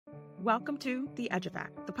Welcome to The Edge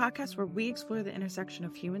Effect, the podcast where we explore the intersection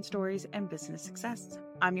of human stories and business success.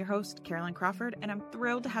 I'm your host, Caroline Crawford, and I'm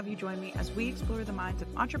thrilled to have you join me as we explore the minds of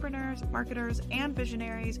entrepreneurs, marketers, and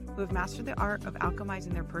visionaries who have mastered the art of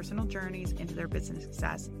alchemizing their personal journeys into their business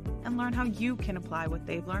success and learn how you can apply what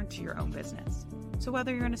they've learned to your own business. So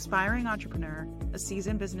whether you're an aspiring entrepreneur, a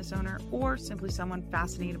seasoned business owner, or simply someone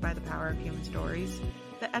fascinated by the power of human stories,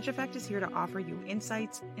 The Edge Effect is here to offer you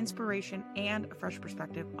insights, inspiration, and a fresh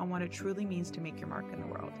perspective on what it truly means to make your mark in the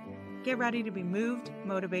world. Get ready to be moved,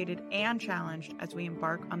 motivated, and challenged as we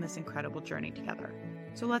embark on this incredible journey together.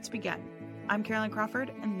 So let's begin. I'm Caroline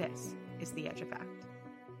Crawford, and this is The Edge Effect.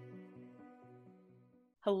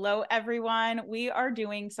 Hello, everyone. We are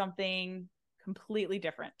doing something completely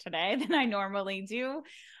different today than I normally do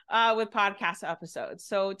with podcast episodes.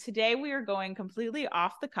 So today we are going completely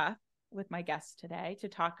off the cuff with my guest today to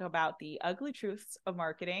talk about the ugly truths of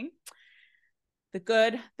marketing, the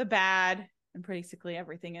good, the bad, and basically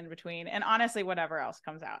everything in between. And honestly, whatever else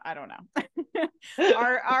comes out, I don't know.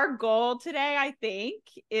 Our goal today, I think,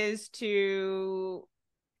 is to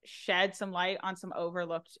shed some light on some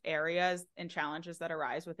overlooked areas and challenges that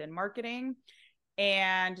arise within marketing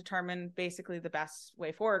and determine basically the best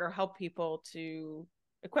way forward, or help people to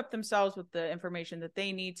equip themselves with the information that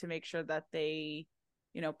they need to make sure that they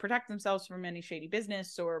protect themselves from any shady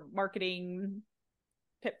business or marketing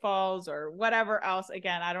pitfalls or whatever else.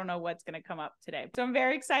 Again, I don't know what's going to come up today. So I'm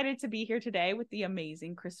very excited to be here today with the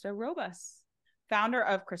amazing Krista Roubos, founder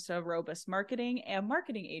of Krista Roubos Marketing, a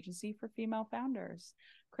marketing agency for female founders.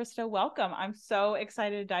 Krista, welcome. I'm so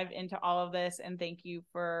excited to dive into all of this, and thank you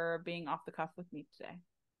for being off the cuff with me today.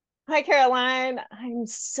 Hi, Caroline. I'm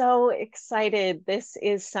so excited. This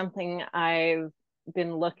is something I've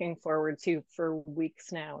been looking forward to for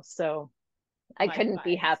weeks now. So I couldn't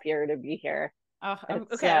be happier to be here. Oh,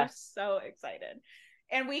 okay. I'm so excited.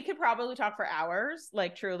 And we could probably talk for hours,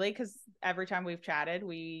 like truly, because every time we've chatted,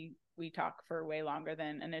 we talk for way longer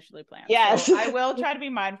than initially planned. Yes. So I will try to be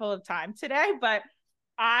mindful of time today, but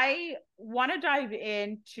I want to dive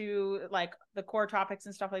into like the core topics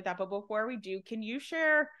and stuff like that. But before we do, can you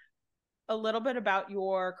share a little bit about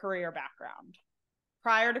your career background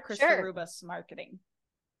prior to Krista Roubos Marketing?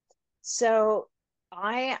 So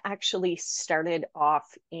I actually started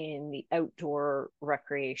off in the outdoor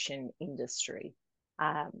recreation industry.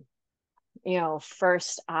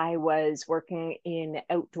 First I was working in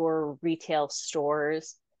outdoor retail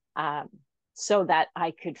stores so that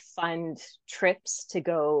I could fund trips to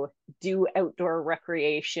go do outdoor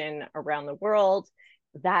recreation around the world.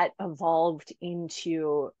 That evolved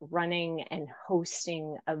into running and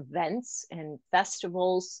hosting events and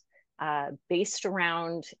festivals based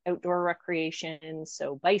around outdoor recreation.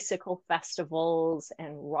 So bicycle festivals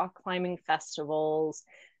and rock climbing festivals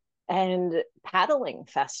and paddling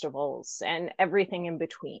festivals and everything in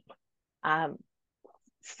between.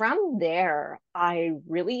 From there, I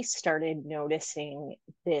really started noticing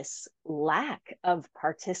this lack of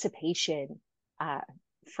participation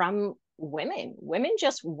from women. Women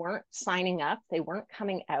just weren't signing up. They weren't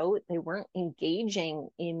coming out. They weren't engaging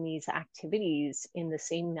in these activities in the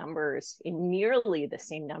same numbers, in nearly the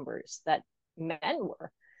same numbers that men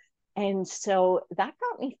were. And so that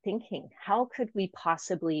got me thinking, how could we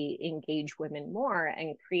possibly engage women more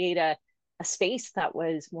and create a space that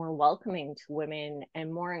was more welcoming to women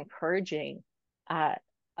and more encouraging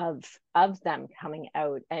of them coming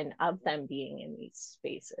out and of them being in these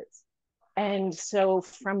spaces. And so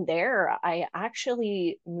from there, I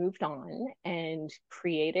actually moved on and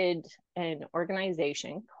created an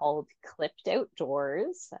organization called Clipped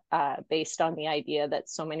Outdoors, based on the idea that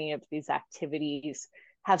so many of these activities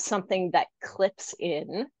have something that clips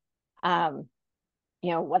in,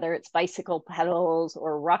 whether it's bicycle pedals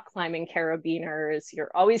or rock climbing carabiners,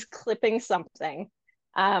 you're always clipping something.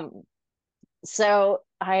 So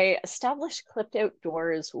I established Clipped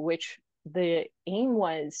Outdoors, which the aim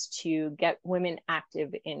was to get women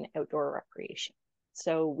active in outdoor recreation.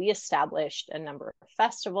 So we established a number of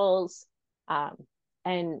festivals,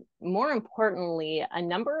 and more importantly, a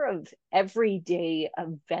number of everyday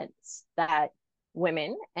events that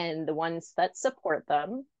women and the ones that support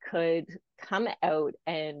them could come out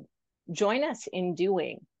and join us in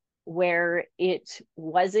doing, where it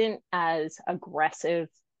wasn't as aggressive.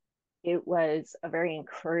 It was a very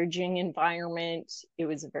encouraging environment. It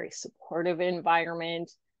was a very supportive environment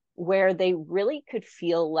where they really could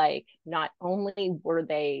feel like not only were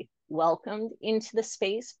they welcomed into the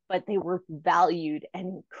space, but they were valued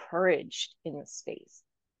and encouraged in the space.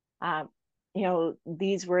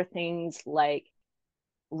 These were things like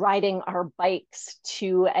riding our bikes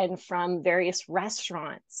to and from various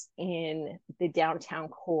restaurants in the downtown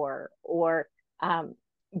core, or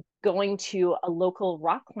going to a local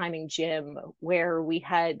rock climbing gym where we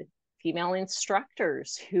had female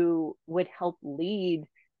instructors who would help lead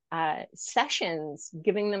sessions,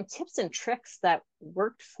 giving them tips and tricks that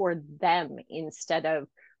worked for them instead of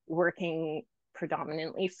working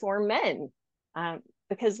predominantly for men.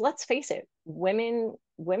 Because let's face it, women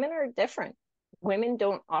are different. Women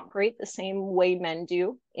don't operate the same way men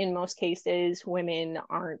do. In most cases, women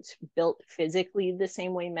aren't built physically the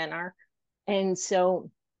same way men are. And so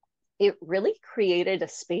it really created a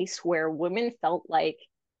space where women felt like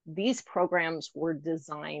these programs were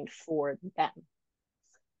designed for them.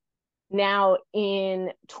 Now,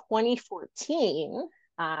 in 2014,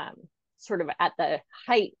 sort of at the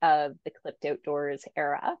height of the Clipped Outdoors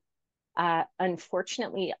era,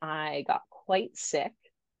 unfortunately, I got quite sick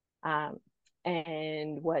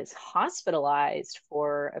and was hospitalized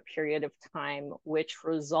for a period of time, which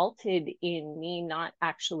resulted in me not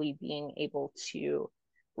actually being able to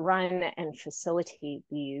run and facilitate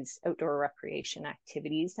these outdoor recreation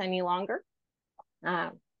activities any longer.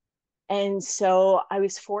 And so I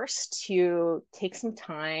was forced to take some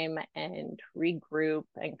time and regroup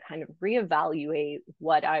and kind of reevaluate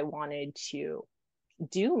what I wanted to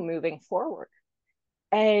do moving forward.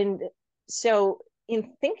 And so,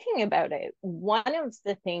 in thinking about it, one of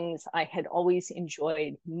the things I had always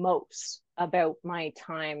enjoyed most about my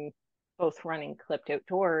time, both running Clipped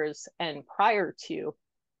Outdoors and prior to,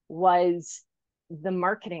 was the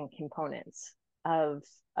marketing components of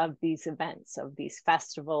these events, of these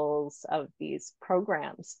festivals, of these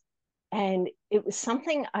programs. And it was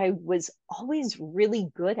something I was always really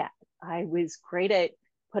good at. I was great at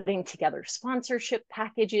putting together sponsorship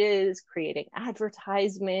packages, creating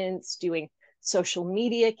advertisements, doing social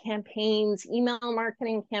media campaigns, email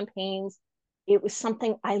marketing campaigns. It was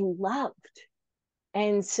something I loved.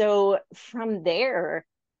 And so from there,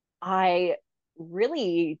 I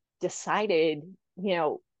really decided,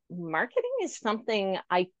 marketing is something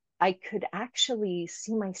I could actually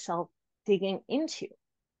see myself digging into.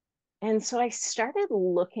 And so I started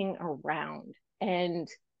looking around, and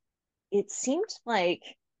it seemed like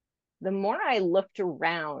the more I looked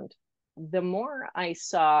around, the more I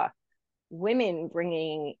saw women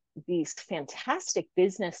bringing these fantastic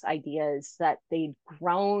business ideas that they'd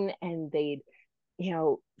grown and they'd,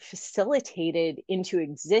 facilitated into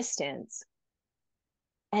existence.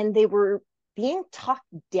 And they were being talked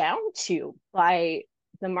down to by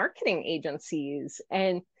the marketing agencies,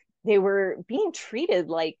 and they were being treated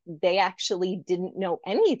like they actually didn't know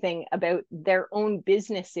anything about their own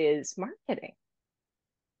business's marketing.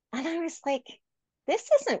 And I was like, this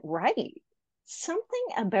isn't right. Something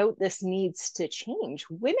about this needs to change.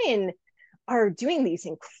 Women are doing these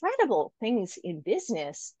incredible things in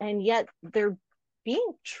business, and yet they're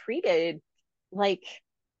being treated like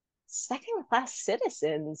second class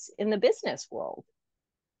citizens in the business world.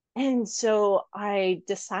 And so I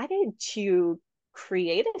decided to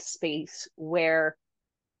create a space where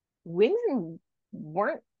women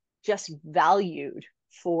weren't just valued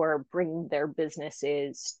for bringing their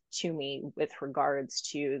businesses to me with regards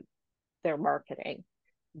to their marketing.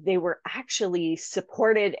 They were actually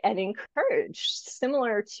supported and encouraged,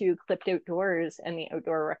 similar to Clipped Outdoors and the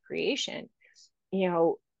outdoor recreation.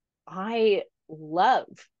 I love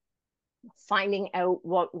finding out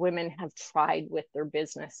what women have tried with their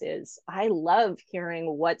businesses. I love hearing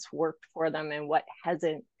what's worked for them and what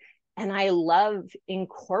hasn't. And I love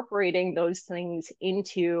incorporating those things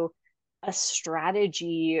into a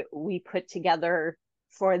strategy we put together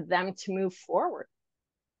for them to move forward.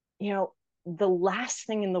 The last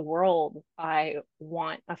thing in the world I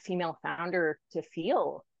want a female founder to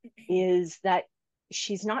feel is that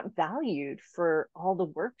she's not valued for all the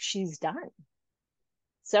work she's done.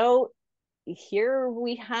 So here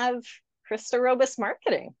we have Krista Roubos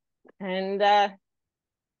Marketing. And a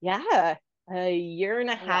year and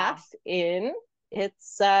a half in, it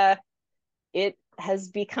has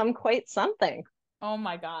become quite something. Oh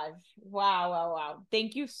my gosh. Wow.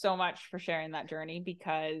 Thank you so much for sharing that journey,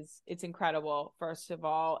 because it's incredible, first of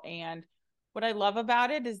all. And what I love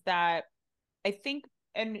about it is that I think,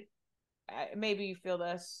 and maybe you feel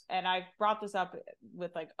this, and I've brought this up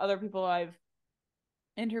with like other people I've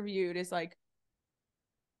interviewed, is like,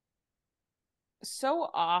 so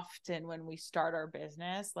often when we start our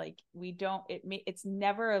business, like it's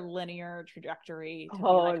never a linear trajectory to be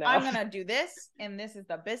like, no, I'm gonna do this and this is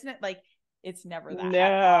the business. Like, it's never that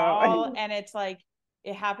at all. And it's like,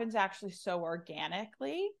 it happens actually so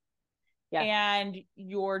organically. Yeah. And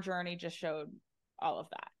your journey just showed all of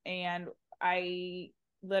that. And I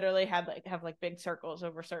literally have big circles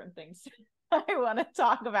over certain things I want to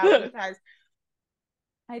talk about, because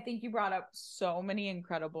I think you brought up so many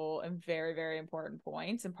incredible and very, very important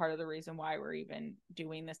points, and part of the reason why we're even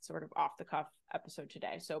doing this sort of off the cuff episode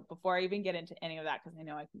today. So before I even get into any of that, because I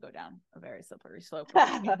know I can go down a very slippery slope with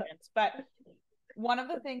tangents, but one of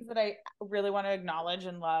the things that I really want to acknowledge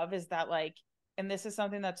and love is that, like, and this is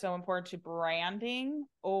something that's so important to branding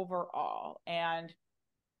overall, and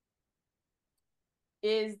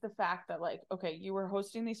is the fact that, like, okay, you were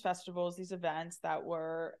hosting these festivals, these events that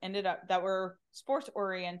were sports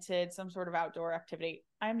oriented, some sort of outdoor activity.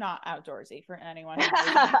 I'm not outdoorsy, for anyone who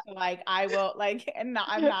knows me. So, like, I will, like, and not,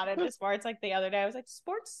 I'm not into sports. Like, the other day I was like,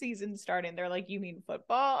 sports season starting. They're like, you mean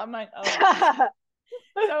football? I'm like, oh yeah.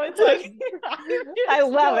 So it's like, I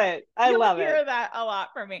love it. I love it. You'll hear that a lot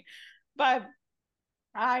from me. But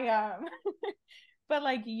but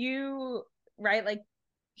like, you, right, like,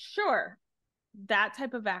 sure, that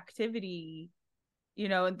type of activity, you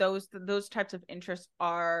know, those types of interests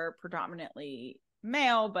are predominantly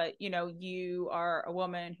male, but, you know, you are a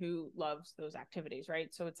woman who loves those activities,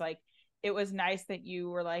 right? So it's like, it was nice that you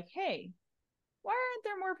were like, hey, why aren't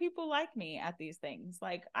there more people like me at these things?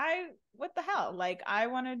 Like, what the hell? Like, I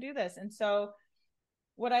want to do this. And so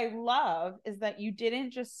what I love is that you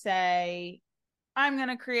didn't just say, I'm going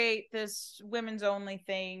to create this women's only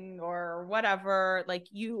thing or whatever. Like,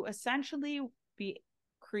 you essentially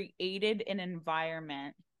created an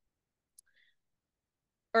environment,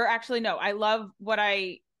 or actually, no, I love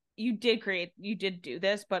you did do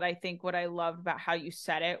this, but I think what I loved about how you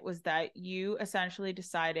said it was that you essentially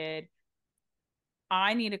decided,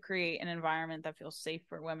 I need to create an environment that feels safe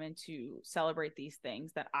for women to celebrate these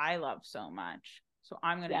things that I love so much. So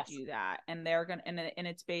I'm going to do that. And they're going to, and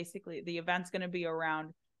it's basically, the event's going to be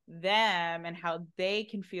around them and how they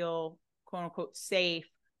can feel, quote unquote, safe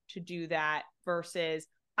to do that, versus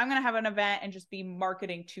I'm going to have an event and just be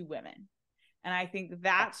marketing to women. And I think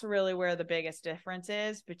that's really where the biggest difference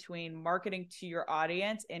is between marketing to your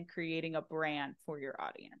audience and creating a brand for your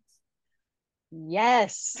audience.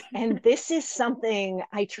 Yes. And this is something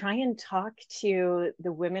I try and talk to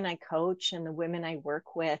the women I coach and the women I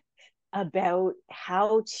work with about,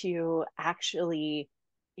 how to actually,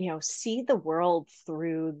 you know, see the world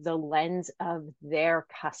through the lens of their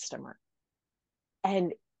customer.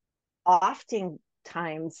 And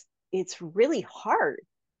oftentimes it's really hard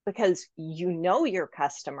because you know your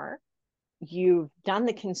customer, you've done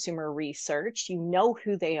the consumer research, you know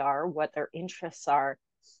who they are, what their interests are,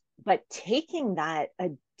 but taking that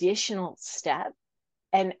additional step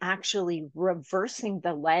and actually reversing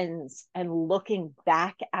the lens and looking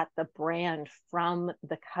back at the brand from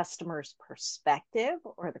the customer's perspective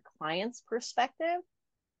or the client's perspective,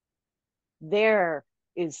 there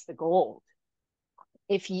is the gold.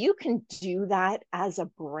 If you can do that as a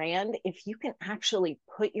brand, if you can actually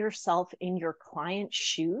put yourself in your client's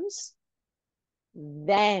shoes,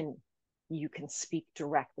 then you can speak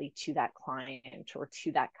directly to that client or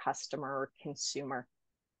to that customer or consumer.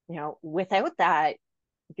 You know, without that,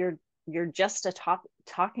 you're just a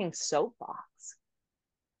talking soapbox.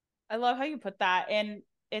 I love how you put that. And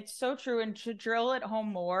it's so true. And to drill it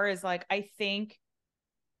home more is, like, I think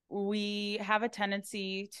we have a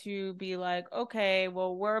tendency to be like, okay,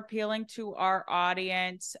 well, we're appealing to our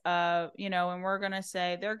audience, you know, and we're going to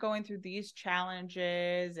say they're going through these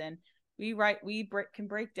challenges, and we can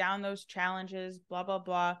break down those challenges, blah, blah,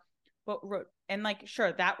 blah. But, and like,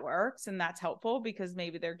 sure, that works and that's helpful because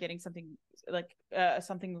maybe they're getting something like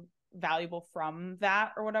something valuable from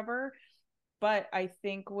that or whatever. But I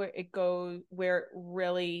think where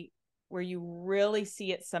you really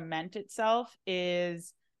see it cement itself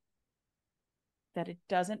is that it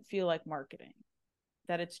doesn't feel like marketing,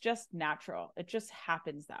 that it's just natural. It just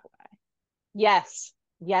happens that way. Yes,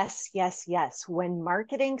 yes, yes, yes. When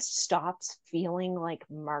marketing stops feeling like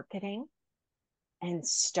marketing and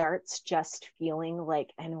starts just feeling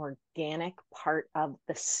like an organic part of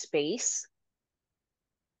the space,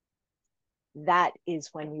 that is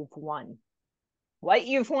when you've won. What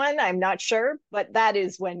you've won, I'm not sure, but that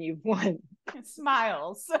is when you've won.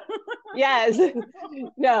 Smiles. Yes.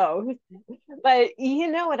 No, but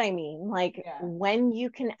you know what I mean? Like, when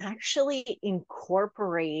you can actually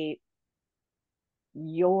incorporate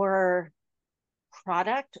your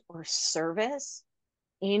product or service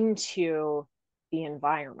into the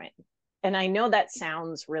environment. And I know that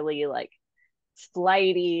sounds really like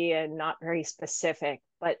flighty and not very specific,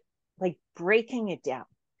 but like breaking it down.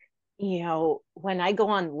 You know, when I go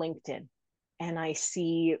on LinkedIn and I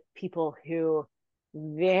see people who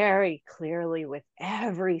very clearly, with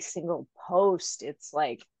every single post, it's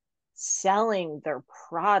like selling their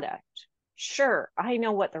product. sure, I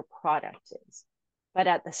know what their product is, but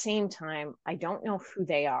at the same time, I don't know who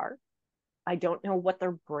they are. I don't know what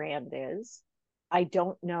their brand is. I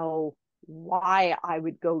don't know why I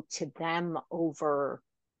would go to them over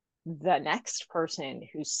the next person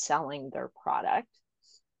who's selling their product.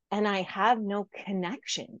 And I have no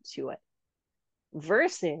connection to it.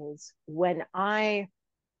 Versus when I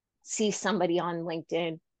see somebody on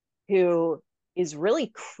LinkedIn who is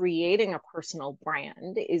really creating a personal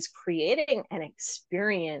brand, is creating an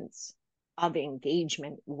experience of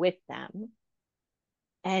engagement with them.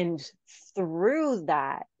 And through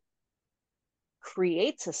that,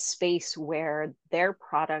 creates a space where their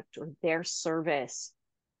product or their service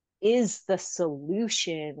is the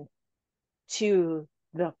solution to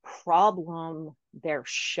the problem they're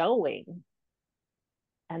showing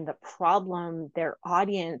and the problem their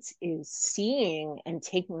audience is seeing and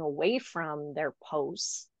taking away from their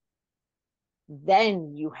posts,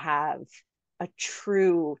 then you have a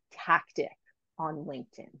true tactic on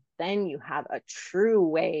LinkedIn. Then you have a true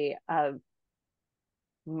way of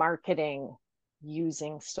marketing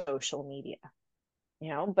using social media,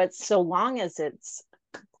 but so long as it's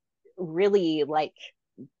really like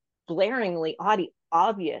blaringly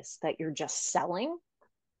obvious that you're just selling,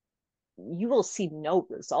 you will see no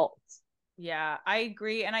results. Yeah, I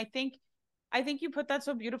agree. And I think you put that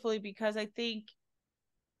so beautifully, because I think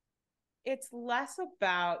it's less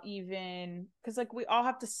about, even because like we all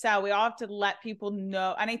have to sell, we all have to let people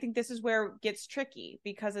know. And I think this is where it gets tricky,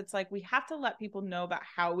 because it's like we have to let people know about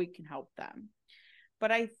how we can help them.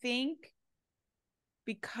 But I think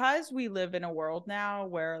because we live in a world now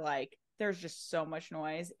where like there's just so much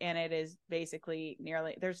noise, and it is basically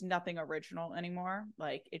nearly, there's nothing original anymore.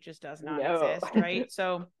 Like it just does not exist, right?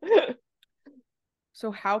 So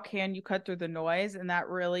how can you cut through the noise? And that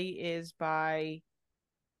really is by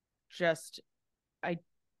just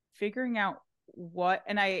figuring out what,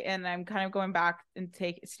 and I'm kind of going back and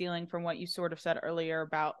stealing from what you sort of said earlier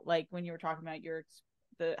about like when you were talking about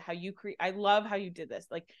how you create. I love how you did this.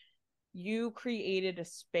 Like you created a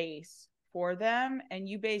space for them, and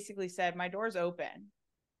you basically said, my door's open.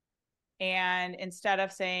 And instead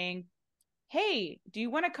of saying, hey, do you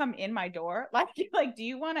want to come in my door? Like, do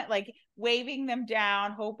you want to, like, waving them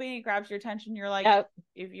down, hoping it grabs your attention. You're like, yep.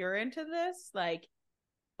 If you're into this, like,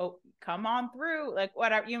 oh, come on through, like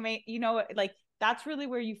whatever like that's really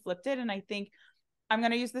where you flipped it. And I think I'm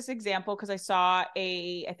going to use this example because I saw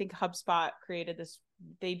I think HubSpot created this.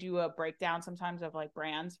 They do a breakdown sometimes of like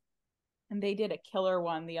brands, and they did a killer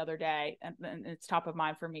one the other day. And it's top of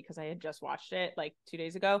mind for me because I had just watched it like 2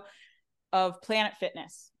 days ago, of Planet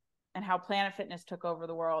Fitness and how Planet Fitness took over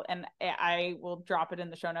the world. And I will drop it in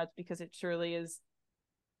the show notes because it truly is.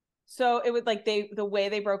 So it would like the way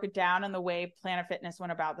they broke it down and the way Planet Fitness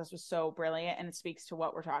went about this was so brilliant. And it speaks to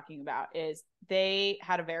what we're talking about. Is they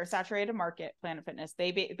had a very saturated market, Planet Fitness.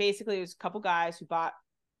 They basically, it was a couple guys who bought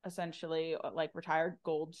essentially like retired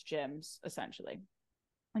Gold's gyms essentially.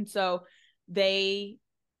 And so they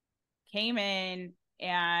came in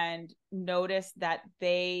and noticed that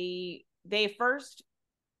they first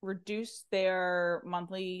reduced their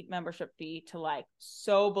monthly membership fee to like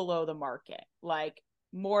so below the market, like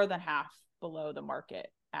more than half below the market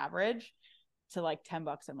average, to like $10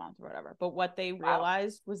 a month or whatever. But what they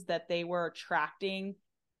realized was that they were attracting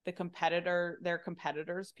their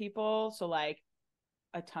competitors people. So like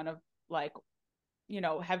a ton of like,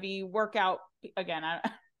 heavy workout, again,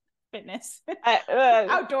 fitness,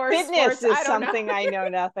 outdoor fitness sports. is something I know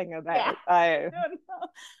nothing about. Yeah. I don't know.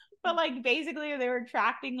 But like basically they were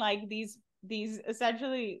attracting like these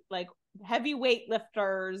essentially like heavy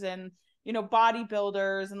weightlifters and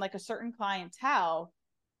bodybuilders and like a certain clientele,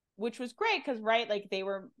 which was great because right, like they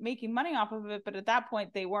were making money off of it, but at that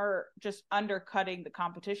point they were just undercutting the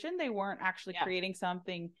competition. They weren't actually creating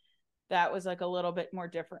something that was like a little bit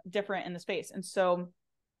more different in the space. And so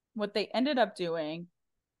what they ended up doing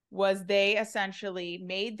was they essentially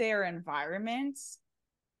made their environments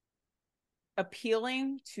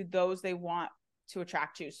appealing to those they want to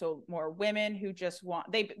attract to. So more women who just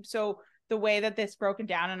want, so the way that this broken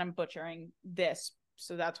down, and I'm butchering this,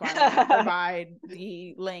 so that's why I'm going to provide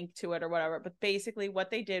the link to it or whatever. But basically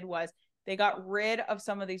what they did was they got rid of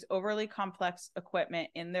some of these overly complex equipment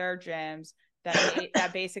in their gyms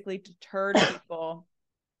that basically deterred people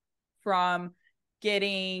from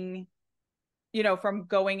getting, from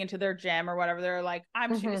going into their gym or whatever. They're like,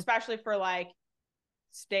 especially for like,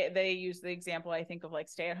 they use the example, I think, of like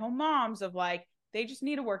stay-at-home moms, of like, they just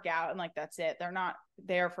need to work out and like that's it. They're not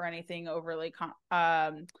there for anything overly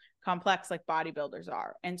complex like bodybuilders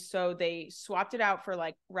are. And so they swapped it out for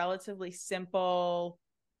like relatively simple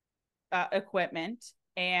equipment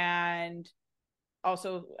and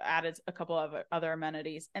also added a couple of other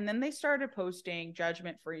amenities. And then they started posting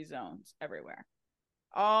judgment-free zones everywhere,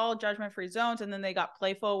 all judgment-free zones. And then they got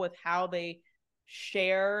playful with how they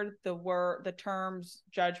shared the terms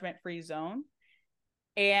judgment-free zone.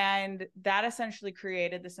 And that essentially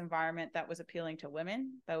created this environment that was appealing to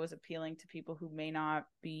women, that was appealing to people who may not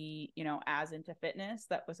be, as into fitness,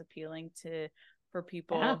 that was appealing for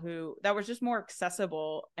people who, that was just more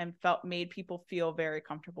accessible and made people feel very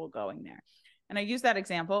comfortable going there. And I use that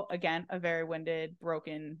example, again, a very winded,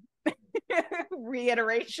 broken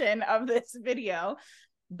reiteration of this video,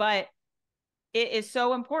 but it is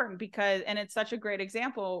so important because, and it's such a great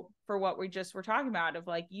example for what we just were talking about, of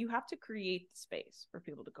like, you have to create the space for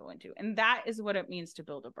people to go into. And that is what it means to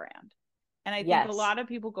build a brand. And I think a lot of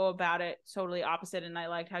people go about it totally opposite. And I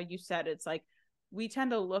liked how you said, it's like, we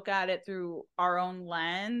tend to look at it through our own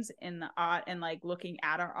lens and like looking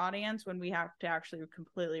at our audience, when we have to actually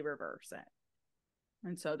completely reverse it.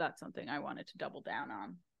 And so that's something I wanted to double down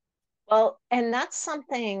on. Well, and that's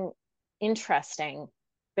something interesting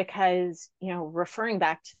because, referring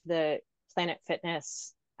back to the Planet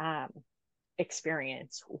Fitness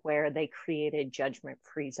experience where they created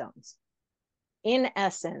judgment-free zones. In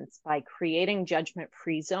essence, by creating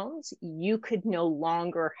judgment-free zones, you could no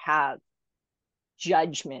longer have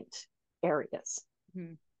judgment areas.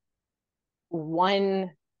 Mm-hmm.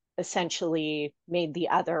 One essentially made the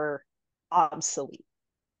other obsolete.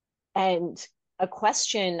 And a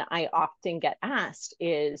question I often get asked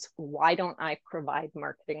is, why don't I provide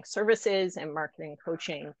marketing services and marketing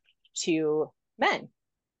coaching to men?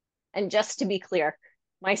 And just to be clear,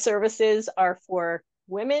 my services are for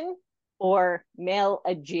women or male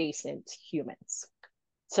adjacent humans.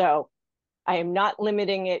 So I am not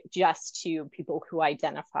limiting it just to people who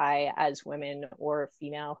identify as women or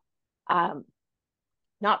female,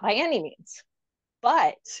 not by any means.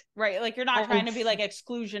 But right, like you're not trying to be like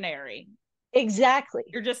exclusionary. Exactly.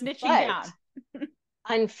 You're just niching down.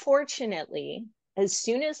 Unfortunately, as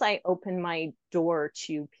soon as I open my door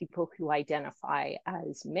to people who identify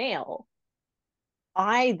as male,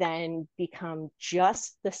 I then become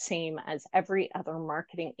just the same as every other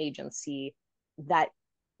marketing agency that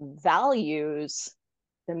values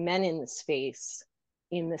the men in the space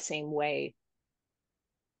in the same way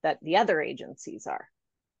that the other agencies are.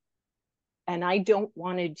 And I don't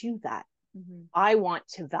want to do that. Mm-hmm. I want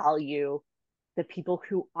to value the people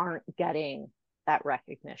who aren't getting that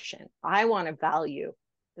recognition. I want to value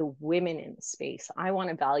the women in the space. I want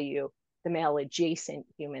to value the male adjacent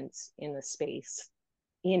humans in the space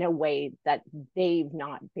in a way that they've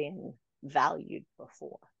not been valued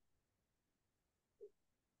before.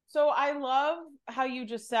 So I love how you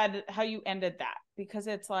just said, how you ended that, because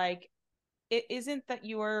it's like, it isn't that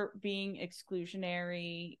you are being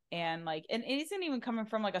exclusionary and like, and it isn't even coming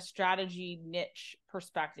from like a strategy niche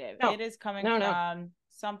perspective. No, it is coming from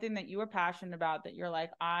something that you are passionate about, that you're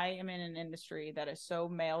like, I am in an industry that is so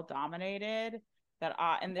male dominated that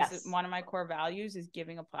and this is one of my core values, is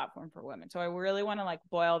giving a platform for women. So I really want to like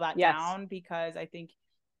boil that down, because I think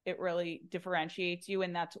it really differentiates you,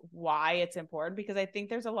 and that's why it's important, because I think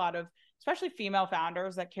there's a lot of, especially female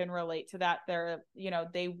founders, that can relate to that. They're,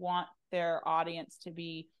 they want their audience to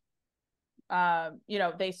be,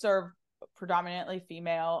 they serve predominantly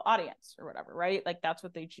female audience or whatever, right? Like that's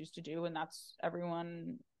what they choose to do. And that's,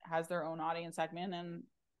 everyone has their own audience segment, and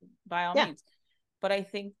by all means. But I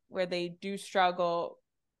think where they do struggle,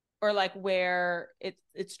 or like where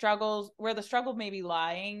it struggles, where the struggle may be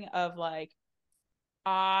lying, of like,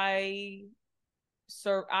 I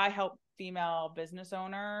help female business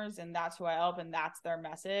owners, and that's who I help, and that's their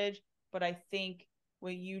message. But I think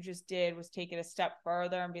what you just did was take it a step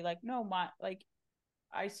further and be like, no,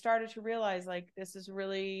 I started to realize like, this is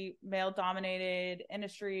really male dominated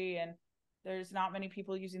industry, and there's not many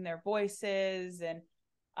people using their voices, and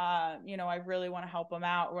I really want to help them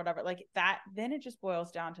out or whatever, like that. Then it just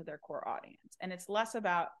boils down to their core audience, and it's less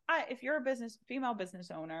about, if you're a female business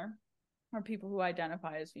owner, or people who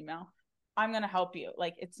identify as female, I'm going to help you.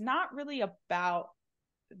 Like, it's not really about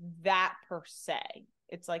that per se.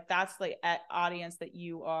 It's like, that's the audience that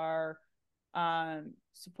you are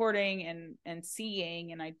supporting and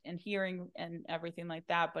seeing and hearing and everything like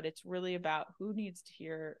that. But it's really about who needs to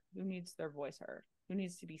hear, who needs their voice heard, who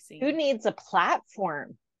needs to be seen, who needs a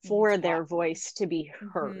platform for their voice to be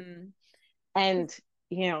heard. Mm-hmm.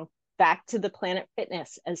 And, back to the Planet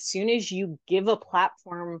Fitness, as soon as you give a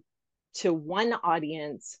platform to one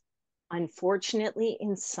audience, unfortunately,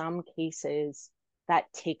 in some cases, that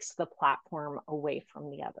takes the platform away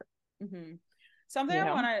from the other. Mm-hmm. Something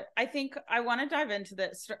I think I want to dive into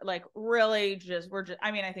this, like really just,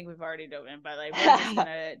 I mean, I think we've already dove in, but like, we're just going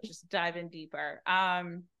to just dive in deeper.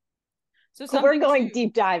 So we're going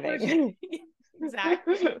deep diving.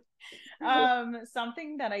 Exactly.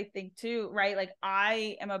 Something that I think too, right? Like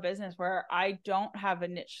I am a business where I don't have a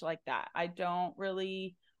niche like that. I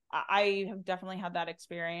have definitely had that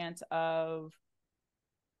experience of,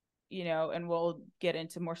 and we'll get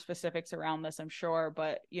into more specifics around this, I'm sure,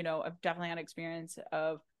 but I've definitely had experience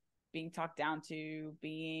of being talked down to,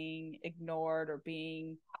 being ignored, or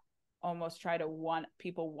being almost try to one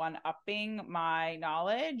upping my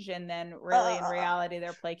knowledge, and then really in reality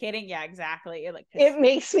they're placating. Yeah, exactly. It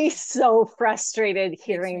makes me so frustrated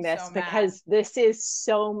hearing this, so because this is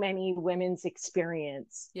so many women's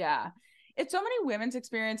experience. Yeah, it's so many women's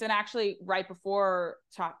experience. And actually, right before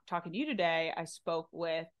talking to you today, I spoke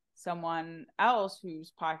with someone else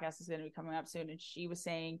whose podcast is going to be coming up soon, and she was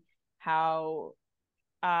saying how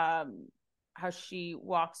she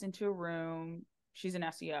walks into a room. She's an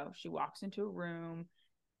SEO. She walks into a room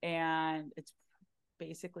and it's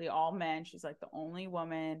basically all men. She's like the only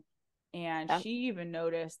woman. And she even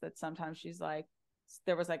noticed that sometimes she's like,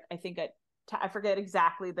 there was like, I think I forget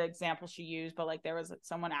exactly the example she used, but like there was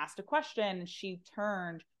someone asked a question and she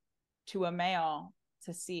turned to a male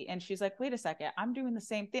to see, and she's like, wait a second, I'm doing the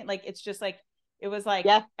same thing. Like, it's just like, it was like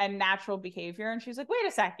a natural behavior. And she's like, wait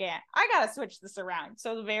a second, I got to switch this around.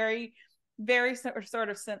 So very, very sort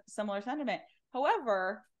of similar sentiment.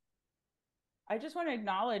 However, I just want to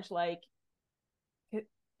acknowledge like,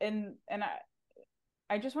 and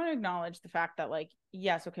I just want to acknowledge the fact that like,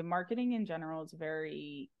 yes, okay, marketing in general is a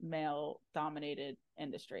very male dominated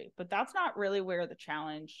industry, but that's not really where the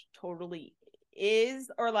challenge totally is.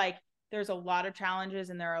 Or like, there's a lot of challenges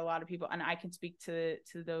and there are a lot of people, and I can speak to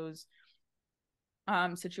those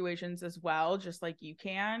situations as well, just like you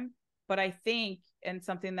can. But I think, and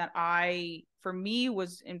something that for me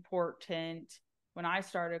was important when I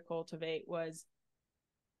started Cultivate, was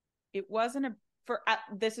it wasn't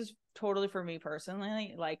this is totally for me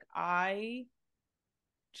personally. Like, I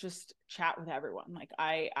just chat with everyone. Like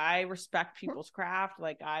I respect people's craft.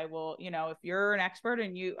 Like I will, if you're an expert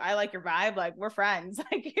and I like your vibe, like we're friends.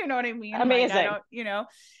 Like, you know what I mean? Amazing. Like, I don't,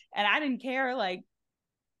 and I didn't care like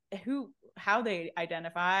how they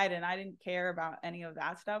identified, and I didn't care about any of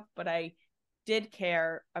that stuff, but I did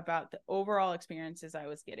care about the overall experiences I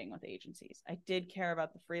was getting with agencies. I did care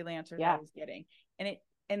about the freelancers I was getting.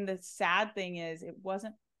 And the sad thing is, it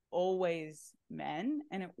wasn't always men,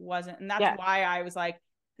 and that's why I was like,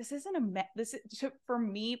 this isn't for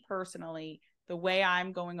me personally, the way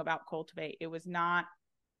I'm going about Cultivate, it was not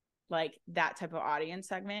like that type of audience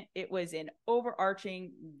segment. It was an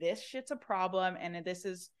overarching, this shit's a problem, and this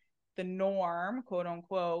is the norm, quote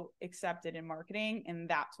unquote, accepted in marketing. And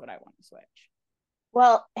that's what I want to switch.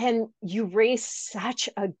 Well, and you raised such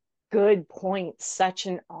a good point, such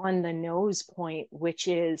an on the nose point, which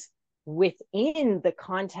is within the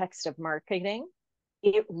context of marketing,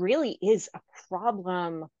 it really is a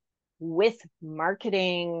problem with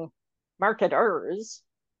marketers,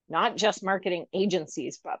 not just marketing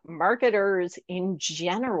agencies, but marketers in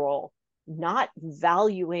general, not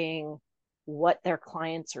valuing what their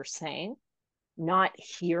clients are saying, not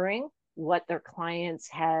hearing what their clients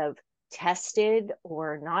have tested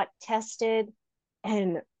or not tested,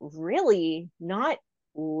 and really not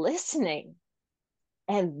listening.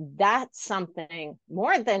 And that's something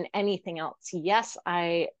more than anything else. Yes,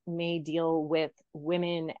 I may deal with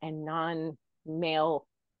women and non-male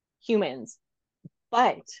humans,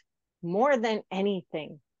 but more than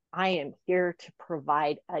anything, I am here to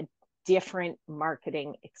provide a different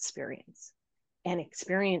marketing experience, an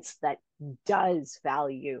experience that does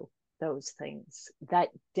value those things, that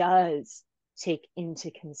does take into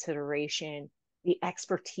consideration the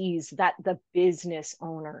expertise that the business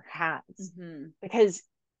owner has. Mm-hmm. Because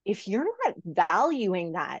if you're not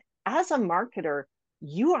valuing that as a marketer,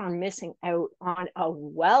 you are missing out on a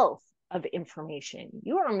wealth of information.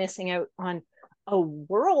 You are missing out on a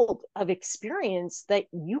world of experience that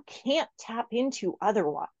you can't tap into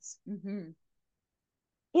otherwise. Mm-hmm.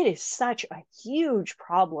 It is such a huge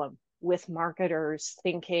problem with marketers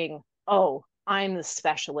thinking, oh, I'm the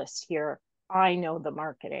specialist here. I know the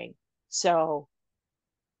marketing. So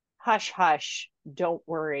hush, hush, don't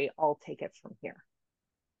worry, I'll take it from here.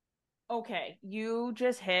 Okay, you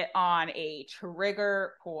just hit on a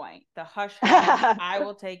trigger point. The hush, hush, I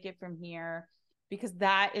will take it from here, because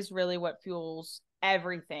that is really what fuels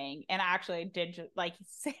everything. And actually, I did just like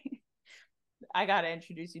say, I gotta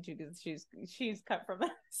introduce you to, because she's cut from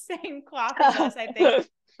the same cloth as us, I think.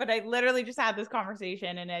 But I literally just had this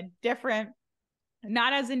conversation in a different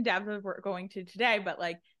not as in depth as we're going to today, but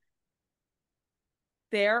like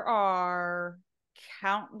there are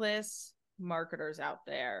countless marketers out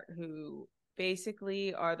there who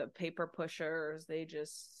basically are the paper pushers. They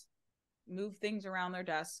just move things around their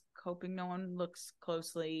desk, hoping no one looks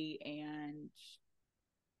closely, and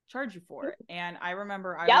charge you for it. And I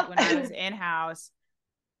remember when I was in-house,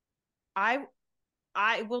 I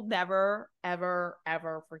will never, ever,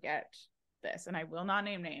 ever forget this. And I will not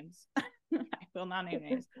name names. I will not name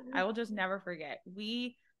names. I will just never forget.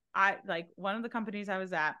 Like one of the companies I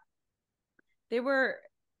was at, they were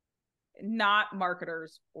not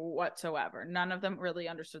marketers whatsoever. None of them really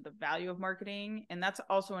understood the value of marketing. And that's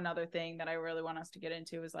also another thing that I really want us to get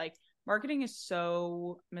into is like marketing is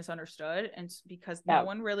so misunderstood. And because no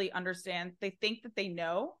one really understands, they think that they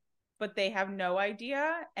know, but they have no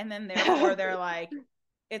idea. And then therefore they're like,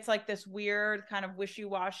 it's like this weird kind of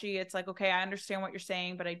wishy-washy. It's like, okay, I understand what you're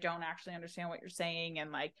saying, but I don't actually understand what you're saying.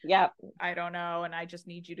 And like, I don't know. And I just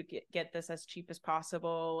need you to get this as cheap as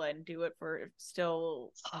possible and do it for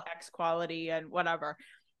still X quality and whatever.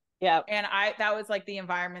 Yeah. And that was like the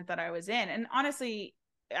environment that I was in. And honestly,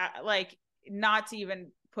 like not to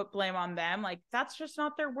even put blame on them, like that's just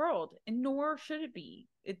not their world, and nor should it be.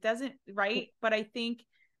 It doesn't, right? But I think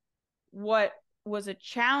what was a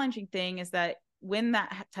challenging thing is that when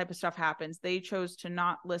that type of stuff happens, they chose to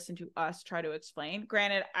not listen to us try to explain.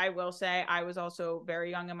 Granted, I will say I was also very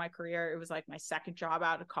young in my career. It was like my second job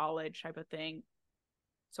out of college type of thing.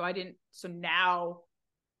 So now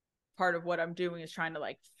part of what I'm doing is trying to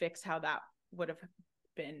like fix how that would have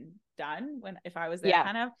been done if I was there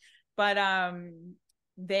kind of. But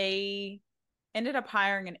they ended up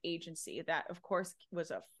hiring an agency that of course was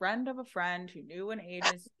a friend of a friend who knew an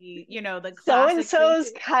agency, the so-and-so's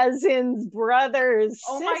cousin's brother's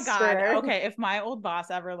sister. My God. Okay, if my old boss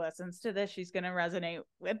ever listens to this, she's gonna resonate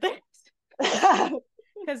with this.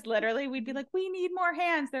 Because literally we'd be like, we need more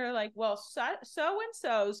hands. They're like, well,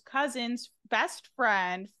 so-and-so's cousin's best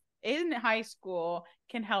friend in high school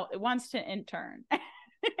can help, wants to intern.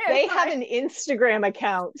 They have an Instagram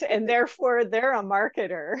account and therefore they're a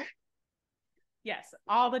marketer. Yes,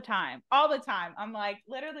 all the time. I'm like,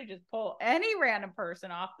 literally just pull any random person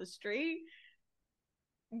off the street.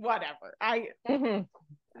 Whatever.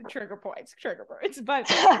 Trigger points.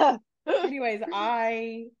 But anyways,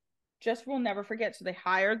 I just will never forget. So they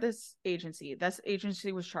hired this agency. This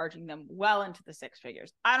agency was charging them well into the six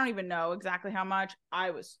figures. I don't even know exactly how much. I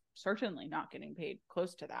was certainly not getting paid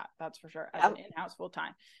close to that. That's for sure, as an in-house full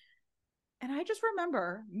time. And I just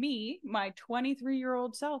remember my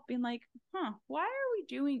 23-year-old self being like, why are we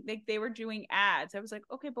doing, they were doing ads. I was like,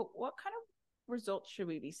 okay, but what kind of results should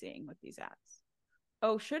we be seeing with these ads?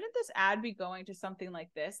 Oh, shouldn't this ad be going to something like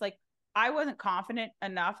this? Like, I wasn't confident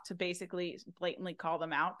enough to basically blatantly call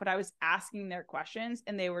them out, but I was asking their questions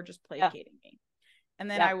and they were just placating me. And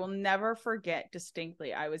then I will never forget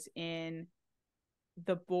distinctly, I was in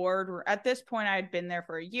the board. At this point, I had been there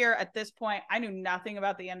for a year. At this point, I knew nothing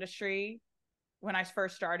about the industry when I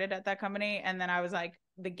first started at that company. And then I was like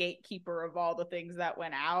the gatekeeper of all the things that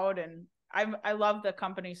went out. And I love the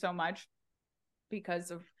company so much because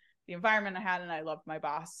of the environment I had. And I loved my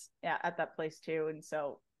boss at that place too. And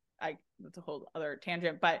so that's a whole other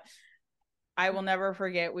tangent, but I will never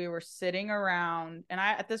forget. We were sitting around and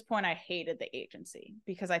at this point I hated the agency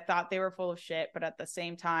because I thought they were full of shit. But at the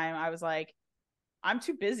same time, I was like, I'm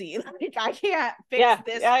too busy. Like I can't fix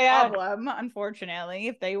this problem. Unfortunately,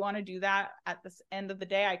 if they want to do that at the end of the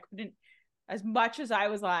day, I couldn't, as much as I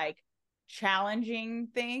was like challenging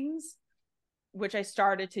things, which I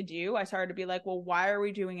started to do. I started to be like, well, why are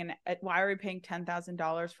we paying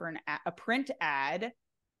 $10,000 for a print ad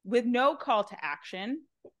with no call to action?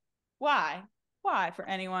 Why? For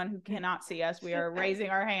anyone who cannot see us, we are raising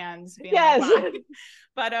our hands. Like,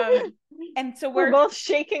 but and so we're both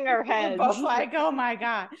shaking our heads. We're both like, oh my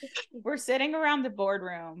God. We're sitting around the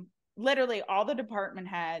boardroom, literally all the department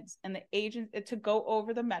heads and the agent to go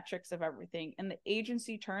over the metrics of everything. And the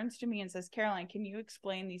agency turns to me and says, Caroline, can you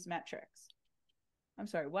explain these metrics? I'm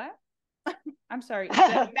sorry, what? I'm sorry.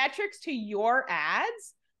 The metrics to your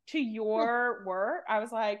ads, to your work. I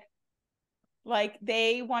was like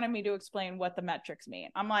they wanted me to explain what the metrics mean.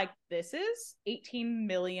 I'm like, this is 18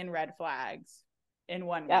 million red flags in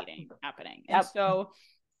one meeting happening. And so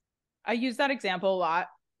I use that example a lot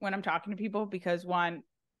when I'm talking to people because one,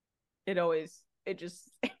 it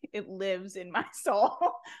lives in my soul,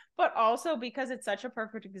 but also because it's such a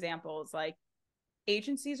perfect example. It's like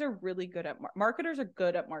agencies are really good at marketers are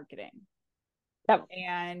good at marketing.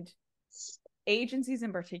 And agencies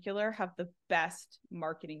in particular have the best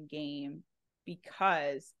marketing game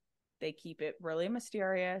because they keep it really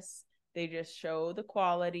mysterious. They just show the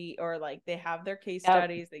quality, or like they have their case Yep.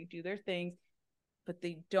 studies, they do their things, but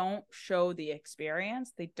they don't show the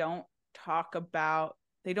experience. They don't talk about,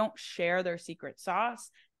 they don't share their secret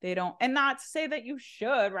sauce. They don't, and not to say that you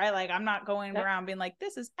should, right? Like I'm not going Yep. around being like,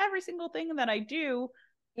 this is every single thing that I do,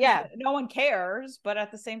 because Yeah. no one cares. But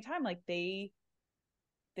at the same time, like they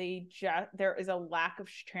just, there is a lack of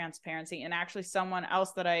transparency. And actually someone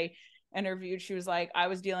else that I interviewed, she was like, I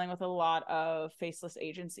was dealing with a lot of faceless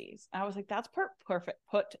agencies. I was like, that's perfect,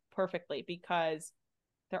 put perfectly, because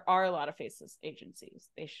there are a lot of faceless agencies.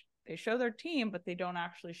 They show their team, but they don't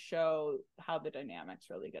actually show how the dynamic's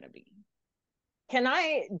really going to be. Can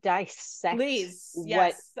I dissect Please. what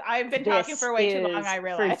Yes, I've been talking this for way too long, is I for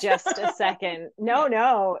realize. just a second? No,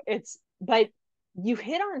 Yeah. no, but you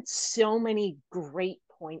hit on so many great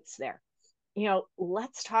points there.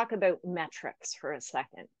 Let's talk about metrics for a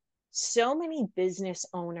second. So many business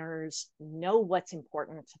owners know what's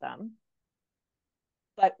important to them.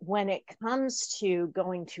 But when it comes to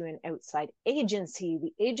going to an outside agency,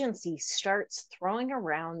 the agency starts throwing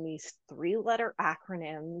around these 3-letter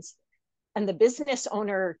acronyms, and the business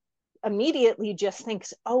owner immediately just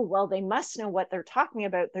thinks, oh, well, they must know what they're talking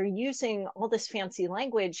about. They're using all this fancy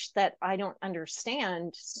language that I don't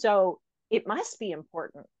understand. So it must be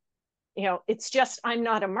important. It's just, I'm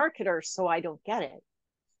not a marketer, so I don't get it.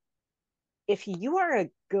 If you are a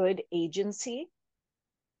good agency,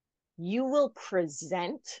 you will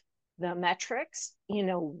present the metrics in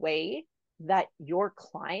a way that your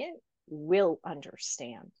client will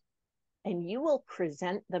understand. And you will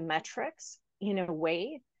present the metrics in a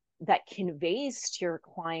way that conveys to your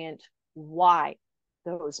client why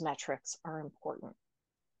those metrics are important.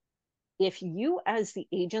 If you, as the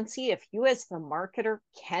agency, if you, as the marketer,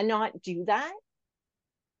 cannot do that,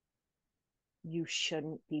 you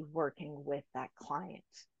shouldn't be working with that client.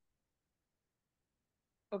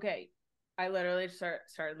 Okay. I literally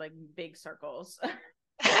started like big circles.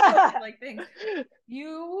 Like things.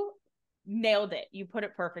 You nailed it. You put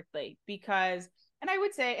it perfectly, because, and I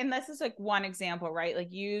would say, and this is like one example, right?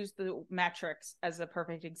 Like use the metrics as a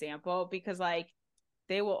perfect example, because like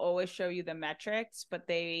they will always show you the metrics, but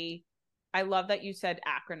I love that you said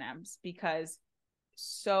acronyms, because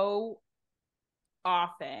so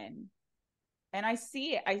often, and I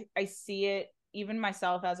see it, I see it even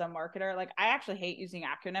myself as a marketer. Like I actually hate using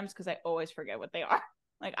acronyms because I always forget what they are.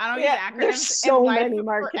 Like I don't use Yeah, there's acronyms in so life many for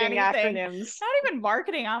marketing anything. acronyms. Not even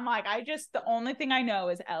marketing. I'm like, the only thing I know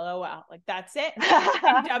is LOL. Like that's it.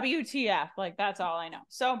 And WTF. Like that's all I know.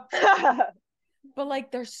 So, but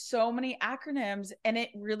like there's so many acronyms, and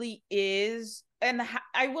it really is. And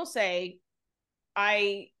I will say,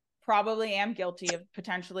 I probably am guilty of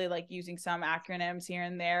potentially like using some acronyms here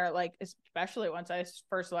and there, like especially once I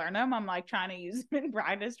first learned them, I'm like trying to use them in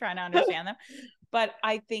practice, trying to understand them. But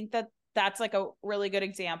I think that that's like a really good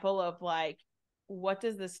example of like, what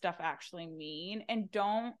does this stuff actually mean? And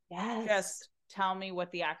don't Yes. just tell me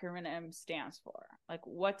what the acronym stands for. Like,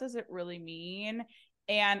 what does it really mean?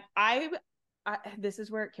 And this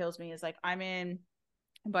is where it kills me, is like I'm in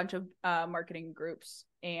a bunch of marketing groups,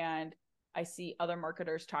 and I see other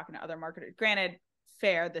marketers talking to other marketers. Granted,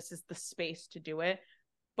 fair, this is the space to do it.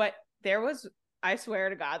 But I swear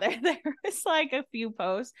to God, there was like a few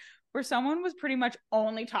posts where someone was pretty much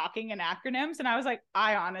only talking in acronyms. And I was like,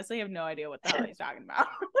 I honestly have no idea what the hell he's talking about.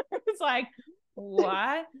 It's like,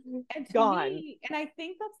 what? And to Gone. me, and I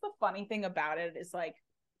think that's the funny thing about it, is like,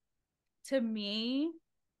 to me,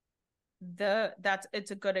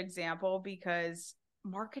 it's a good example, because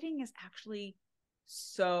marketing is actually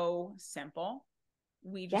so simple.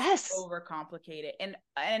 We just overcomplicate it,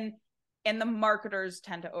 and the marketers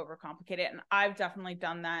tend to overcomplicate it, and I've definitely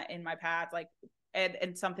done that in my past. Like,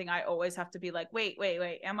 and something I always have to be like, wait,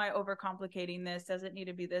 am I overcomplicating this? Does it need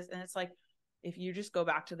to be this? And it's like, if you just go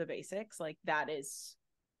back to the basics, like that is,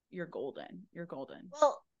 you're golden.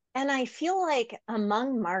 Well, and I feel like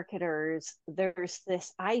among marketers, there's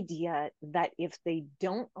this idea that if they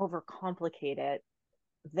don't overcomplicate it,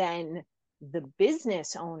 then the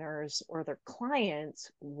business owners or their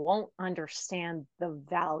clients won't understand the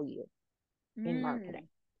value in marketing.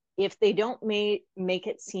 If they don't make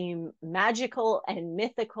it seem magical and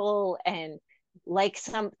mythical and like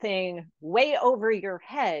something way over your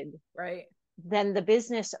head, right, then the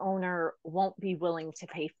business owner won't be willing to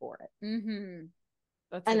pay for it.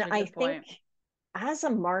 That's And such a I good think point. as a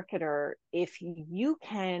marketer, if you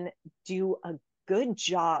can do a good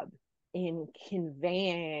job in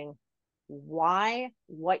conveying why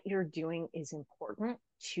what you're doing is important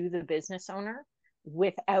to the business owner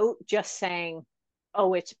without just saying,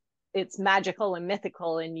 oh, it's magical and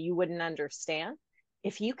mythical and you wouldn't understand.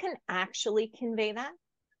 If you can actually convey that,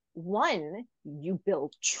 one, you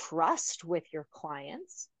build trust with your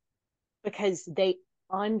clients because they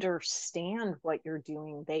understand what you're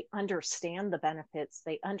doing. They understand the benefits.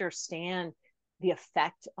 They understand the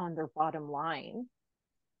effect on their bottom line.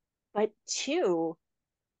 But two,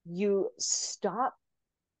 you stop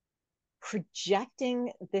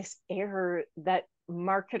projecting this error that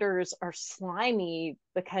marketers are slimy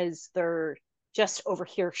because they're just over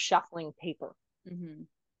here shuffling paper. Mm-hmm.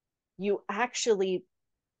 You actually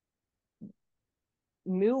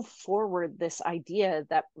move forward this idea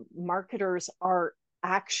that marketers are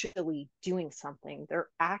actually doing something. They're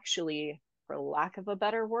actually, for lack of a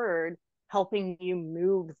better word, helping you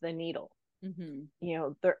move the needle. Mm-hmm. You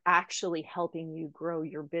know, they're actually helping you grow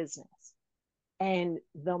your business. And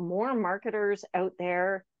the more marketers out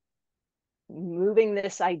there moving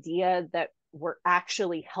this idea that we're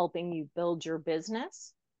actually helping you build your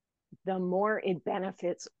business, the more it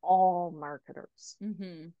benefits all marketers.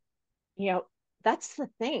 Mm-hmm. You know, that's the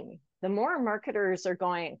thing. The more marketers are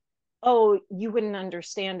going, oh, you wouldn't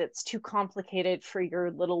understand, it's too complicated for your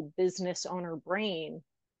little business owner brain.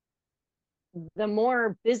 The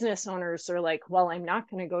more business owners are like, well, I'm not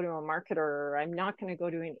going to go to a marketer, or I'm not going to go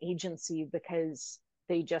to an agency because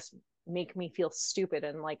they just make me feel stupid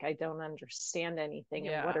and like I don't understand anything.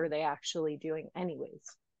 And what Yeah. are they actually doing anyways?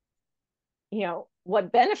 You know,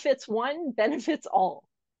 what benefits one benefits all.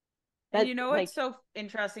 And That, you know like, what's so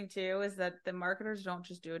interesting too is that the marketers don't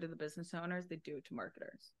just do it to the business owners, they do it to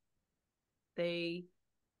marketers. They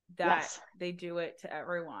yes. they do it to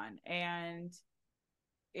everyone. And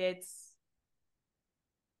it's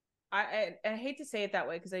I hate to say it that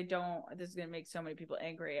way because I don't, this is gonna make so many people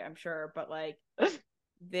angry, I'm sure, but like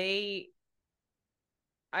they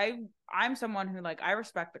I'm someone who, like, I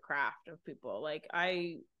respect the craft of people. Like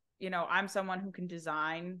I'm someone who can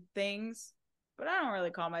design things, but I don't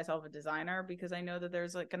really call myself a designer because I know that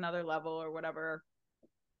there's like another level or whatever.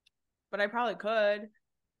 But I probably could.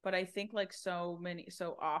 But I think like so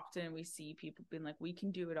often we see people being like, we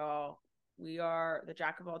can do it all. We are the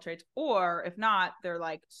jack of all trades. Or if not, they're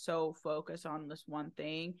like so focused on this one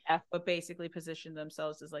thing, Yeah. but basically position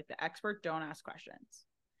themselves as like the expert, don't ask questions.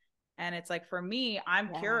 And it's like, for me, I'm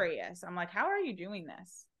Yeah. curious. I'm like, how are you doing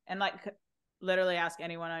this? And like, literally ask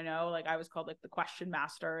anyone I know. Like, I was called like the question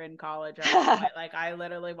master in college at one point. Like, I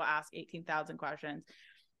literally will ask 18,000 questions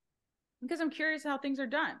because I'm curious how things are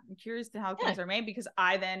done. I'm curious to how Yeah. things are made because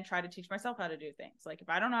I then try to teach myself how to do things. Like, if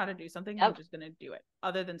I don't know how to do something, I'm Yep. just going to do it.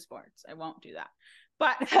 Other than sports, I won't do that.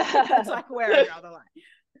 But that's like where I draw the line.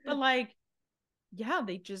 But like, yeah,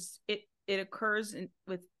 they just, it occurs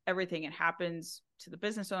with everything. It happens to the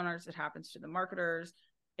business owners, it happens to the marketers,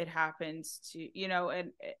 it happens to,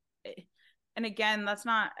 and again, that's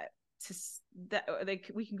not to that,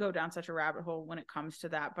 like, we can go down such a rabbit hole when it comes to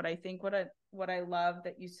that. But I think what I love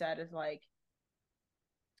that you said is like,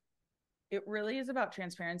 it really is about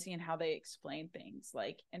transparency and how they explain things,